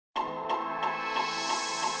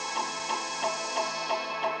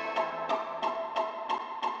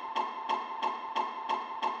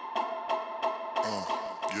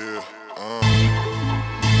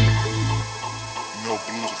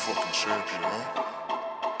champion, huh?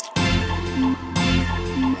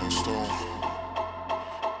 One stone.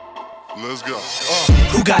 Let's go.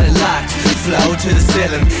 Who got it locked? Flow to the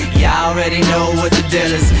ceiling. Y'all already know what the deal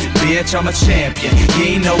is. Bitch, I'm a champion.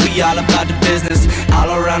 You ain't know we all about the business. All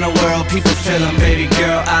around the world, people feel them. Baby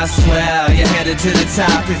girl, I swear, you're headed to the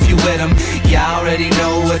top if you with them. Y'all already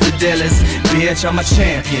know what the deal is. Bitch, I'm a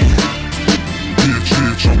champion.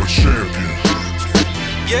 Bitch, I'm a champion.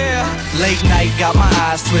 Yeah. Late night, got my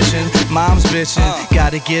eyes twitching. Mom's bitching.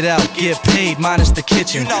 Gotta get out, get paid, minus the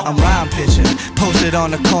kitchen. I'm rhyme pitching. Posted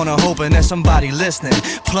on the corner, hoping that somebody listening.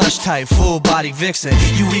 Plush type, full body vixen.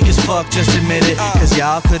 You weak as fuck, just admit it. Cause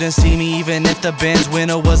y'all couldn't see me even if the Benz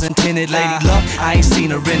winner wasn't tinted. Lady luck, I ain't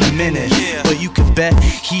seen her in a minute. But you could bet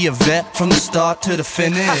he a vet from the start to the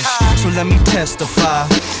finish. So let me testify.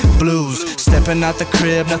 Blues, stepping out the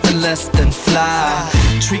crib, nothing less than fly.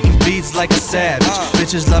 Treating beats like a savage.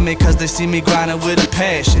 Bitches love me cause they see me grinding with a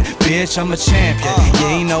passion. Bitch, I'm a champion.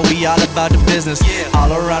 Yeah, you know we all about the business.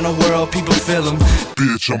 All around the world, people feel them.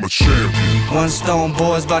 Bitch, I'm a champion. One stone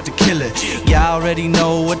boy's about to kill it. Y'all already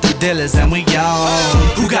know what the deal is, and we on.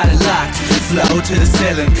 Who got it locked? Flow to the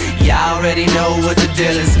ceiling. Y'all already know what the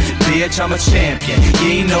deal is. Bitch, I'm a champion.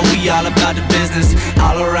 Yeah, you know we all about the business.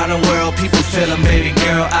 All around the world, people feel them. Baby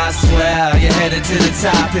girl, I swear, you're headed to the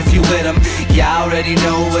top if you with them. Y'all already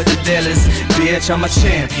know what the deal is. Bitch, I'm a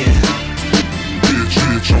champion.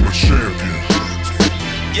 Bitch, I'm a champion.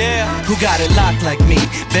 Yeah. Who got it locked like me?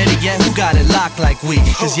 Better yet, who got it locked like we?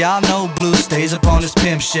 Cause y'all know Blue stays up on this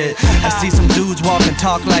pimp shit. I see some dudes walk and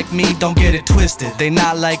talk like me, don't get it twisted. They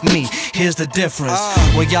not like me, here's the difference.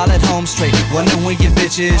 Well, y'all at home straight, wondering where your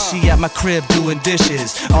bitch is. She at my crib doing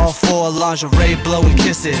dishes. All for lingerie, blowing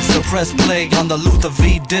kisses. So press play on the Luther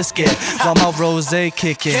V discette while my rose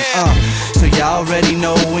kicking. So y'all already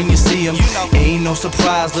know when you see them. Ain't no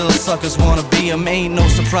surprise, little suckers wanna be them. Ain't no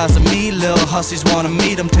surprise to me, little hussies wanna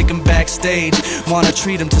meet them. Take them backstage, wanna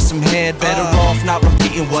treat them to some head. Better off not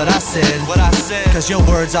repeating what I said. Cause your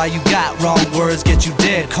words all you got, wrong words get you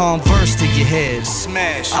dead. Converse to your head.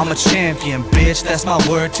 Smash. I'm a champion, bitch, that's my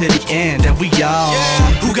word to the end. And we on.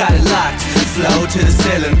 Who got it locked? Flow to the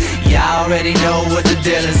ceiling. Y'all already know what the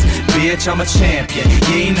deal is. Bitch, I'm a champion.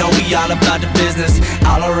 Yeah, you know we all about the business.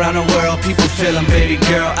 All around the world, people feel them. Baby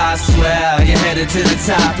girl, I swear, you're headed to the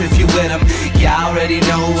top if you with them. Y'all already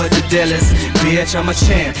know what the deal is. Bitch, I'm a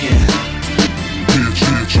champion.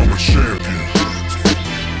 Bitch, I'm a champion.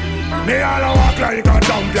 Me all walk like a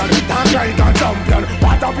champion, talk like a champion.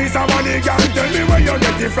 What a piece of money, girl, tell me where you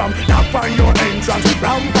get it from. Knock on your entrance,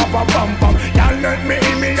 ram pa pa pam pam. Girl, let me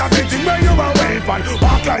in, me have the thing where you a weapon.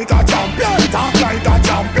 Walk like a champion, talk like a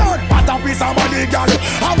champion. What a piece of money, girl,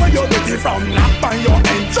 how where you get it from? Knock on your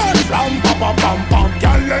entrance, ram pa pa pam pam.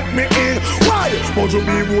 Girl, let me in. Why? But you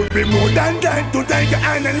would be more than that to take your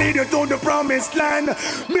hand and lead you to the promised land.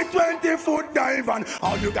 Me 20-foot dive on.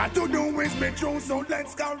 All you got to do is be true, so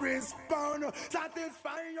let's go respond.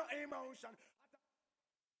 Satisfy your emotion.